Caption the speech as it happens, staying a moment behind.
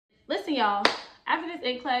Listen, y'all, after this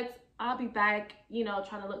NCLEX, I'll be back, you know,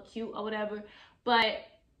 trying to look cute or whatever. But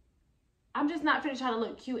I'm just not finna try to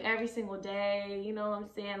look cute every single day. You know what I'm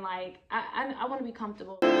saying? Like, I want to be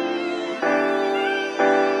comfortable.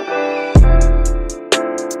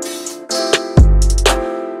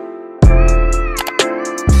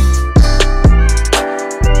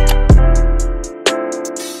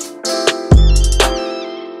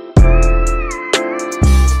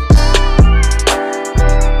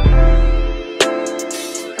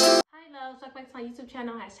 YouTube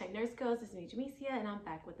channel, #NerdSkills. This is me, Jamesia, and I'm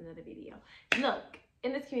back with another video. Look,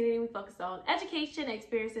 in this community, we focus on education,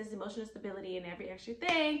 experiences, emotional stability, and every extra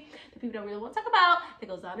thing that people don't really want to talk about that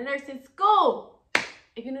goes on in nursing school.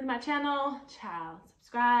 If you're new to my channel, child,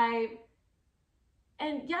 subscribe,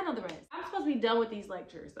 and y'all know the rest. I'm supposed to be done with these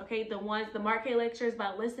lectures, okay? The Mark K lectures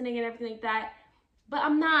about listening and everything like that. But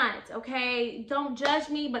I'm not, okay? Don't judge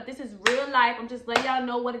me, but this is real life. I'm just letting y'all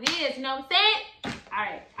know what it is, you know what I'm saying? All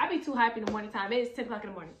right, I be too hype in the morning time. It is 10 o'clock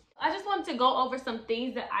in the morning. I just wanted to go over some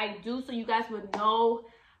things that I do so you guys would know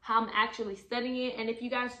how I'm actually studying it. And if you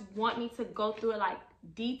guys want me to go through it like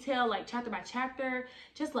detail, like chapter by chapter,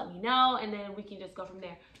 just let me know and then we can just go from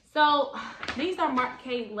there. So these are Mark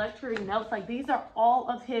K lecturing notes. Like these are all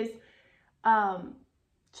of his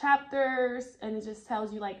chapters, and it just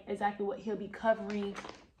tells you like exactly what he'll be covering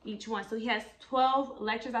each one. So he has 12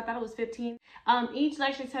 lectures. I thought it was 15. Each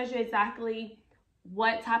lecture tells you exactly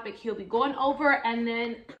what topic he'll be going over, and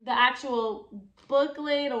then the actual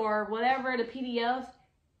booklet or whatever, the PDF,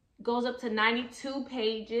 goes up to 92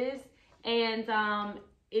 pages, and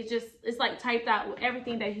it's like typed out with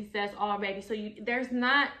everything that he says already. So there's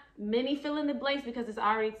not many fill in the blanks because it's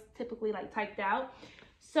already typically like typed out.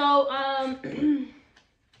 So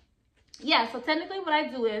yeah, so technically what I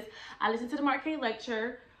do is I listen to the Mark K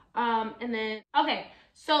lecture, and then, okay,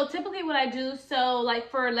 so typically what I do, so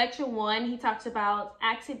like for lecture 1, he talks about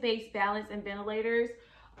acid-base balance and ventilators.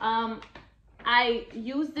 I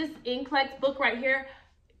use this NCLEX book right here,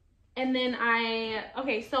 and then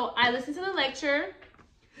so I listen to the lecture,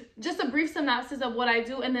 just a brief synopsis of what I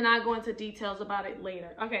do, and then I go into details about it later.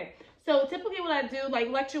 Okay, so typically what I do, like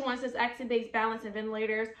lecture 1 says acid-base balance and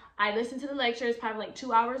ventilators. I listen to the lecture, it's probably like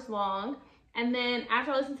 2 hours long. And then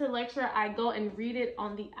after I listen to the lecture, I go and read it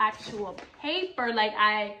on the actual paper,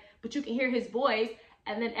 but you can hear his voice.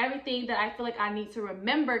 And then everything that I feel like I need to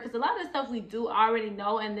remember, because a lot of the stuff we do already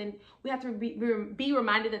know, and then we have to be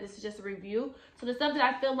reminded that this is just a review. So the stuff that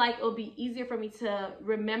I feel like it'll be easier for me to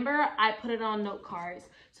remember, I put it on note cards.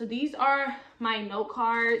 So these are my note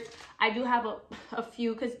cards. I do have a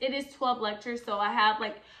few, because it is 12 lectures, so I have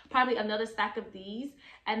like probably another stack of these.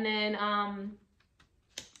 And then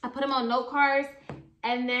I put them on note cards,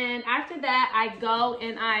 and then after that, I go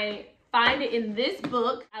and I find it in this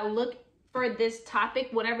book. I look for this topic,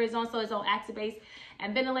 whatever is on, so it's on acid-base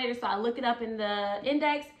and ventilators. So I look it up in the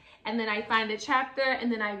index, and then I find a chapter,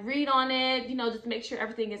 and then I read on it, you know, just to make sure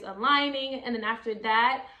everything is aligning. And then after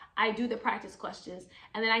that, I do the practice questions.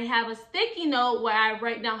 And then I have a sticky note where I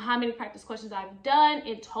write down how many practice questions I've done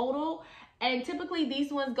in total. And typically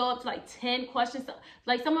these ones go up to like 10 questions.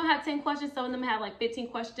 Like some of them have 10 questions, some of them have like 15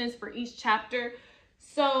 questions for each chapter.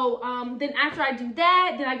 So then after I do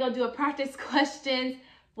that, then I go do a practice questions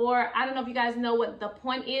for, I don't know if you guys know what the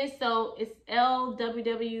point is. So it's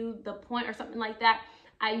LWW, the point or something like that.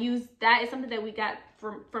 I use that. It's something that we got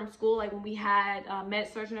from school, like when we had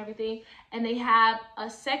med surg and everything. And they have a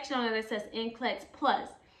section on it that says NCLEX Plus.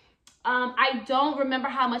 I don't remember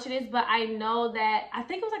how much it is, but I know that I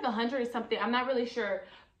think it was like 100 or something. I'm not really sure,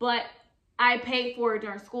 but I paid for it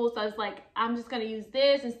during school. So it's like, I'm just going to use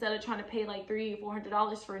this instead of trying to pay like $300 or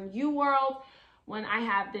 $400 for a new world when I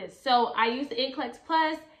have this. So I use the NCLEX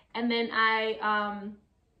Plus, and then I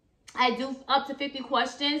do up to 50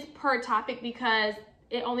 questions per topic because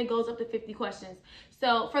it only goes up to 50 questions.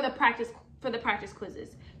 So for the practice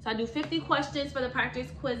quizzes. So I do 50 questions for the practice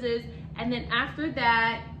quizzes, and then after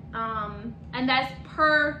that, and that's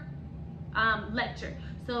per lecture.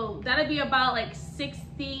 So that'll be about like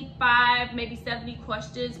 65, maybe 70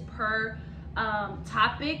 questions per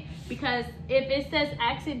topic, because if it says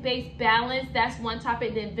acid-base balance, that's one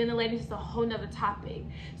topic, then ventilators is a whole nother topic.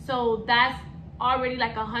 So that's already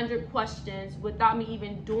like 100 questions without me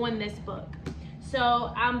even doing this book.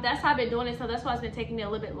 So that's how I've been doing it. So that's why it's been taking me a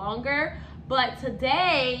little bit longer. But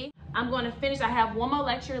today I'm going to finish. I have one more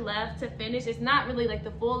lecture left to finish. It's not really like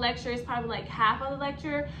the full lecture. It's probably like half of the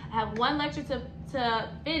lecture. I have one lecture to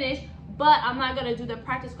finish, but I'm not going to do the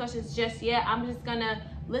practice questions just yet. I'm just going to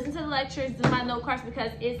listen to the lectures, do my note cards,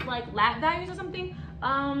 because it's like lab values or something.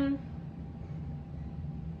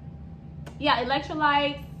 Yeah,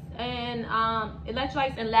 electrolytes, and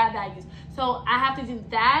electrolytes and lab values. So I have to do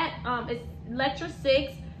that. It's lecture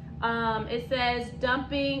 6. It says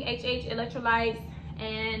dumping HH electrolytes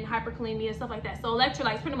and hyperkalemia, stuff like that. So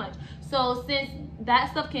electrolytes, pretty much. So since that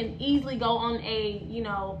stuff can easily go on a, you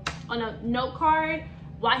know, on a note card,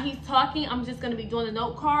 while he's talking, I'm just gonna be doing the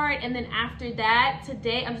note card. And then after that,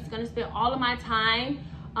 today, I'm just gonna spend all of my time,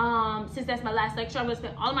 since that's my last lecture, I'm gonna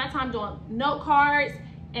spend all of my time doing note cards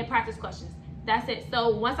and practice questions. That's it.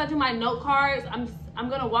 So once I do my note cards, I'm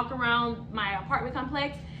gonna walk around my apartment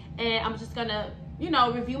complex, and I'm just gonna, you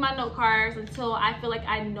know, review my note cards until I feel like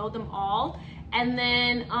I know them all. And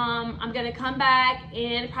then I'm gonna come back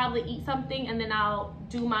and probably eat something, and then I'll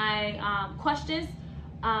do my questions.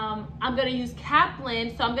 I'm gonna use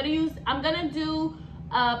Kaplan, so I'm gonna do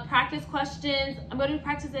practice questions. I'm gonna do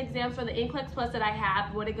practice exams for the NCLEX Plus that I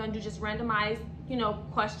have, where they're gonna do just randomized, you know,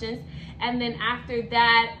 questions. And then after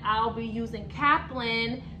that, I'll be using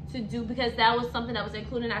Kaplan to do, because that was something that was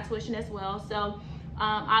included in our tuition as well. So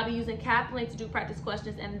I'll be using Kaplan to do practice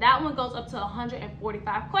questions, and that one goes up to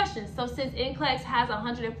 145 questions. So since NCLEX has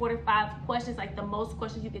 145 questions, like the most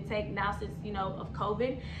questions you can take now since, you know, of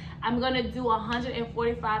COVID, I'm gonna do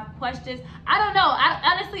 145 questions. I don't know.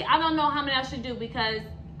 Honestly, I don't know how many I should do, because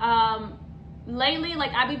lately,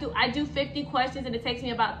 like I do 50 questions and it takes me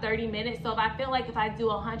about 30 minutes. So if I feel like if I do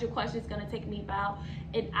 100 questions, it's gonna take me about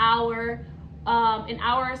an hour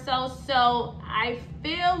or so. So I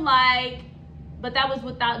feel like, but that was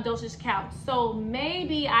without dosage count. So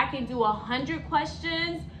maybe I can do 100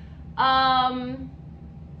 questions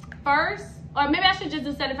first, or maybe I should just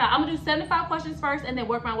do 75. I'm gonna do 75 questions first and then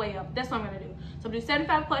work my way up. That's what I'm gonna do. So I'm gonna do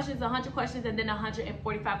 75 questions, 100 questions, and then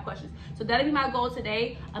 145 questions. So that'll be my goal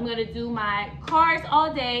today. I'm gonna do my cards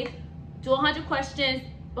all day, do 100 questions,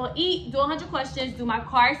 or do 100 questions, do my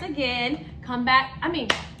cards again, come back.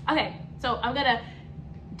 Okay, so I'm gonna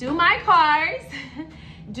do my cards,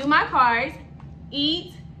 do my cards,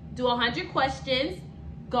 eat, do 100 questions,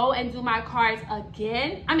 go and do my cards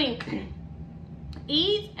again.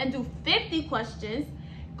 Eat and do 50 questions,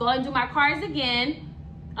 go and do my cards again,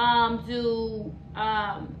 do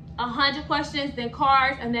 100 questions, then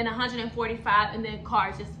cards, and then 145, and then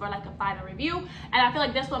cards, just for like a final review. And I feel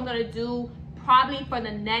like that's what I'm gonna do probably for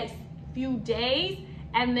the next few days.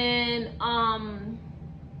 And then I'll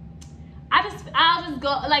just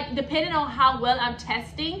go, like, depending on how well I'm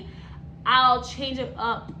testing, I'll change it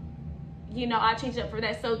up, you know, I'll change it up for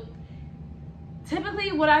that. So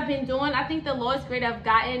typically what I've been doing, I think the lowest grade I've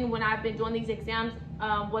gotten when I've been doing these exams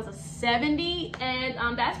was a 70,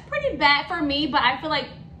 and that's pretty bad for me, but I feel like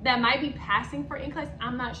that might be passing for NCLEX.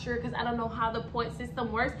 I'm not sure, because I don't know how the point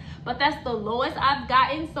system works, but that's the lowest I've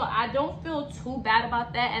gotten, so I don't feel too bad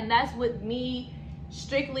about that. And that's with me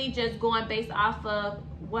strictly just going based off of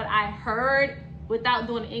what I heard without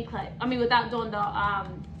doing the NCLEX. Without doing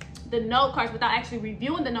the note cards, without actually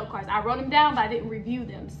reviewing the note cards. I wrote them down, but I didn't review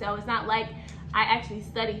them. So it's not like I actually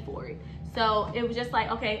studied for it. So it was just like,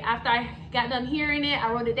 okay, after I got done hearing it,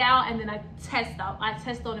 I wrote it down, and then I test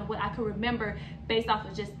on it what I could remember based off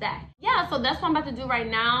of just that. Yeah, so that's what I'm about to do right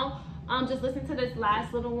now. Just listen to this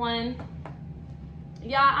last little one.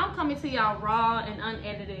 Y'all, I'm coming to y'all raw and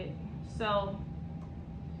unedited. So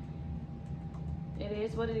it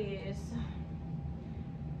is what it is.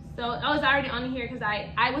 So I was already on here because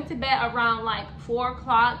I went to bed around like 4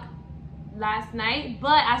 o'clock last night,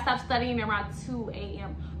 but I stopped studying around 2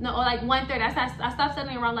 a.m. No, or like 1:30. I stopped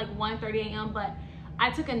studying around like 1:30 a.m. But I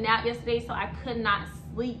took a nap yesterday, so I could not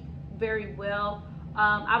sleep very well.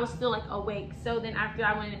 I was still like awake. So then after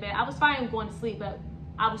I went to bed, I was fine going to sleep, but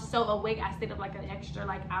I was so awake I stayed up like an extra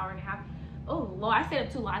like hour and a half. Oh Lord, I stayed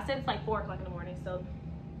up too long. I said it's like 4 o'clock in the morning. So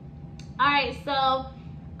all right, so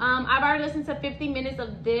I've already listened to 50 minutes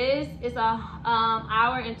of this. It's a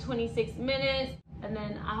hour and 26 minutes, and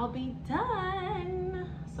then I'll be done.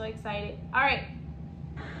 So excited. All right.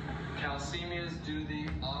 Calcemias do the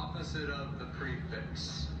opposite of the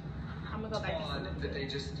prefix. I'm gonna go back. That they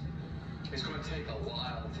just, it's going to take a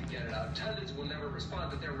while to get it out. Tundids will never respond,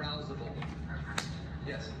 but they're rousable.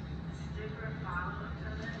 Yes?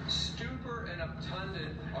 Stupor and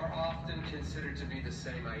obtunded are often considered to be the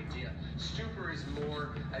same idea. Stupor is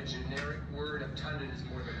more a generic word, obtunded is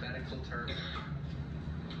more of a medical term.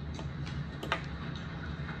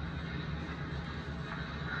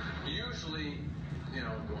 Usually, you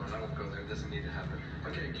know, I won't go there, it doesn't need to happen.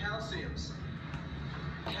 Okay, calciums.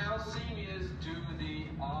 Calcemias do the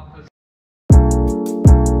opposite.